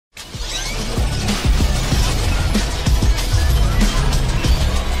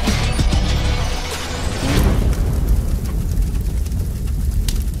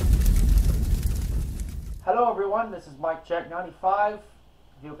everyone, this is MykeCheck'd 95.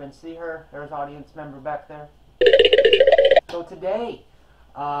 If you can see her, there's audience member back there. So today,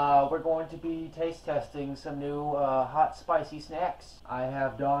 we're going to be taste testing some new hot spicy snacks. I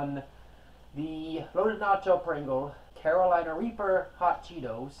have done the loaded nacho Pringle, Carolina Reaper hot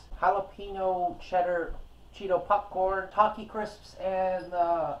Cheetos, jalapeno cheddar Cheeto popcorn, Taki crisps, and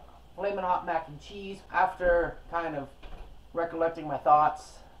flamin' hot mac and cheese. After kind of recollecting my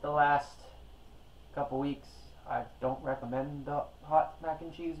thoughts the last couple weeks, I don't recommend the hot mac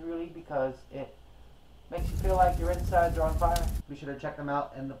and cheese really because it makes you feel like your insides are on fire. Be sure to check them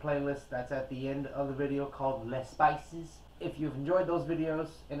out in the playlist that's at the end of the video called Less Spices. If you've enjoyed those videos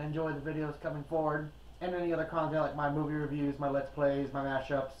and enjoy the videos coming forward and any other content like my movie reviews, my let's plays, my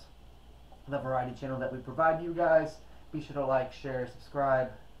mashups, the variety channel that we provide you guys, be sure to like, share,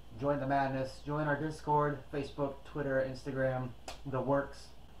 subscribe, join the madness, join our Discord, Facebook, Twitter, Instagram, the works.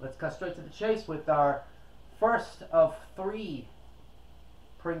 Let's cut straight to the chase with our first of 3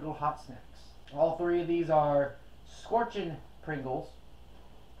 Pringle hot snacks. All 3 of these are Scorchin Pringles.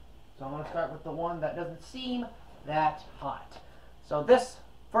 So I'm going to start with the one that doesn't seem that hot. So this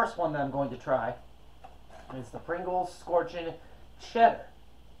first one that I'm going to try is the Pringles Scorchin Cheddar.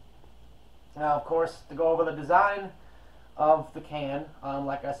 Now, of course, to go over the design of the can,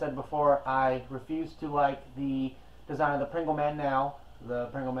 like I said before, I refuse to like the design of the Pringle Man now. The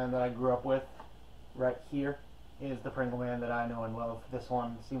Pringle Man that I grew up with right here is the Pringle Man that I know and love. This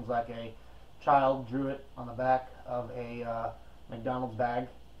one seems like a child drew it on the back of a McDonald's bag.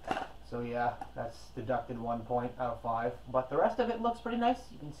 So yeah, that's deducted 1 point out of 5. But the rest of it looks pretty nice.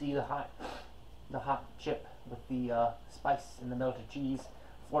 You can see the hot chip with the spice and the melted cheese.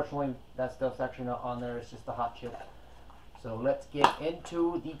 Fortunately, that stuff's actually not on there. It's just the hot chip. So let's get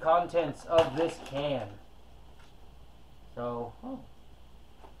into the contents of this can. So,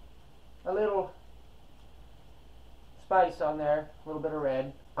 a little spice on there, a little bit of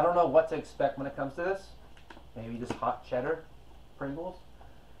red. I don't know what to expect when it comes to this. Maybe just hot cheddar Pringles.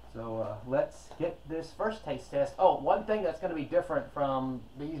 So let's get this first taste test. Oh, one thing that's going to be different from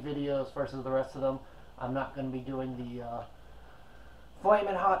these videos versus the rest of them, I'm not going to be doing the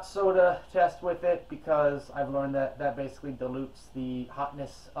flamin' hot soda test with it because I've learned that that basically dilutes the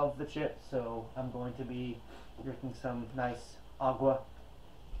hotness of the chip. So I'm going to be drinking some nice agua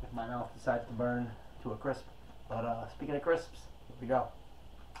if my mouth decides to burn to a crisp. But speaking of crisps, here we go.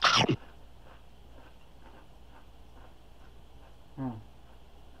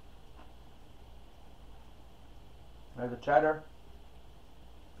 There's the cheddar.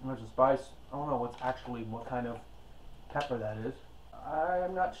 There's the spice. I don't know what kind of pepper that is.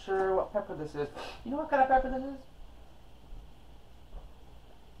 I'm not sure what pepper this is. You know what kind of pepper this is?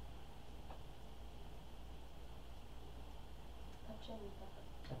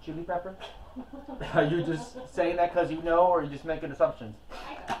 A chili pepper. Are you just saying that because you know, or are you just making assumptions?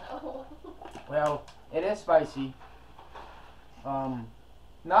 I don't know. Well, it is spicy.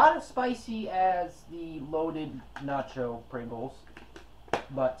 Not as spicy as the loaded nacho Pringles,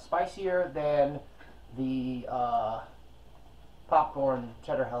 but spicier than the popcorn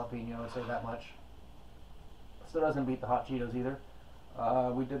cheddar jalapeno, I'd say that much. Still doesn't beat the hot Cheetos either.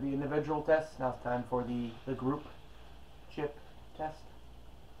 We did the individual test. Now it's time for the group chip test.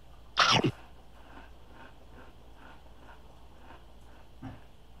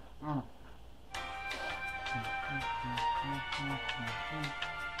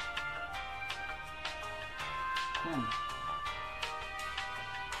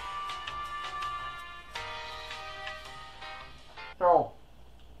 So,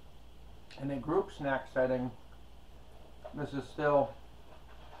 in a group snack setting, this is still,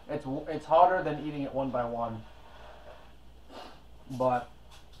 it's harder than eating it one by one, but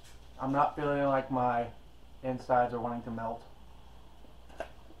I'm not feeling like my insides are wanting to melt.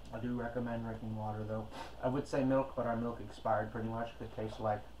 I do recommend drinking water though. I would say milk, but our milk expired pretty much. It tastes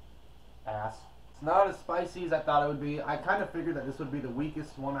like ass. It's not as spicy as I thought it would be. I kind of figured that this would be the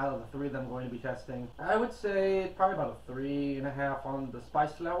weakest one out of the 3 that I'm going to be testing. I would say probably about a 3.5 on the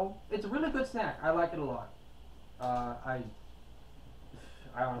spice level. It's a really good snack. I like it a lot. I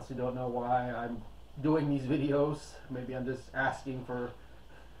honestly don't know why I'm doing these videos. Maybe I'm just asking for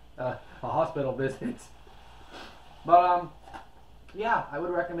a hospital visit. But yeah, I would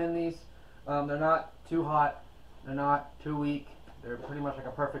recommend these. They're not too hot. They're not too weak. They're pretty much like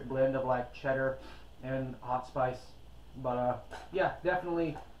a perfect blend of like cheddar and hot spice. But yeah,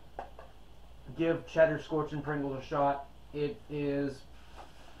 definitely give Cheddar Scorchin Pringles a shot. It is,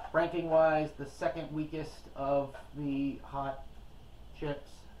 ranking wise, the 2nd weakest of the hot chips.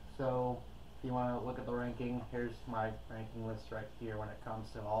 So if you want to look at the ranking, here's my ranking list right here when it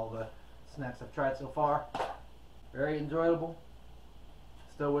comes to all the snacks I've tried so far. Very enjoyable.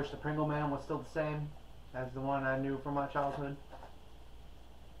 Still wish the Pringle Man was still the same as the one I knew from my childhood.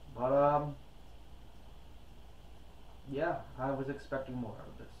 But yeah, I was expecting more out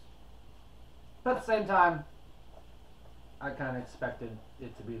of this. But at the same time, I kind of expected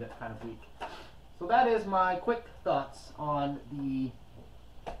it to be that kind of week. So that is my quick thoughts on the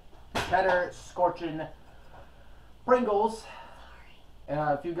Cheddar Scorchin Pringles.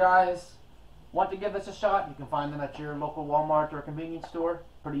 If you guys want to give this a shot, you can find them at your local Walmart or convenience store.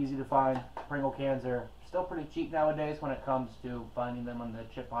 Pretty easy to find. Pringle cans are still pretty cheap nowadays when it comes to finding them on the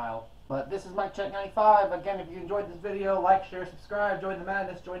chip aisle. But this is MykeCheck'd95. Again, if you enjoyed this video, like, share, subscribe, join the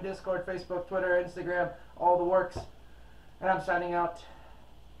madness, join Discord, Facebook, Twitter, Instagram, all the works. And I'm signing out.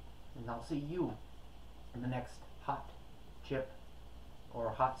 And I'll see you in the next hot chip or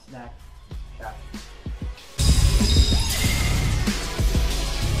hot snack challenge.